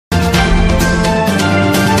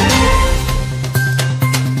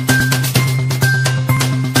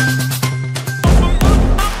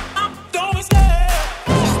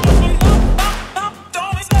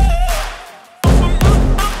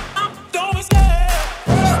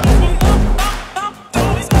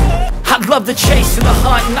the chase and the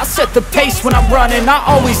hunt, and I set the pace when I'm running. I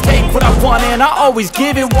always take what I want and I always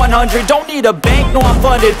give it 100. Don't need a bank, no I'm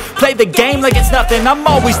funded. Play the game like it's nothing. I'm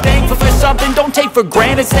always thankful for something. Don't take for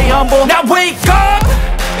granted, stay humble. Now wake up,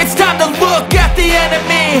 it's time to look at the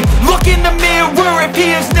enemy. Look in the mirror if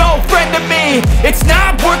he is no friend to me. It's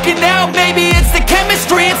not working out, maybe it's the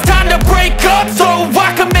chemistry. It's time to break up so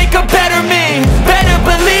I can make a better me. Better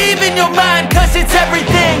believe in your mind, cause it's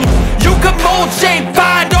everything. You can mold, shape,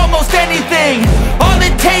 find almost anything. All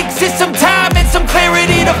it takes is some time and some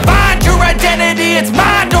clarity to find your identity. It's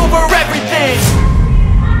mind over everything.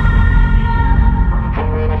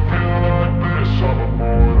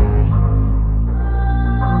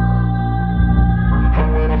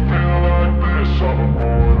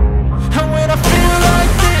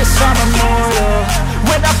 I'm immortal.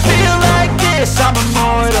 When I feel like this, I'm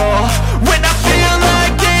immortal. When I feel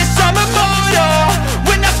like this, I'm immortal.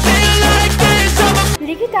 When I feel like this, I'm immortal.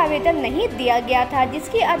 लिखित आवेदन नहीं दिया गया था,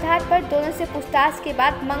 जिसके आधार पर दोनों से पूछताछ के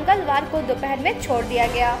बाद मंगलवार को दोपहर में छोड़ दिया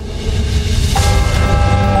गया।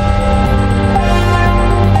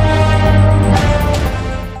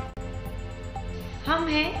 हम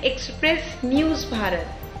हैं एक्सप्रेस न्यूज़ भारत।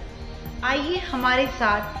 आइए हमारे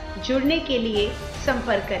साथ जुड़ने के लिए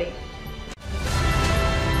संपर्क करें।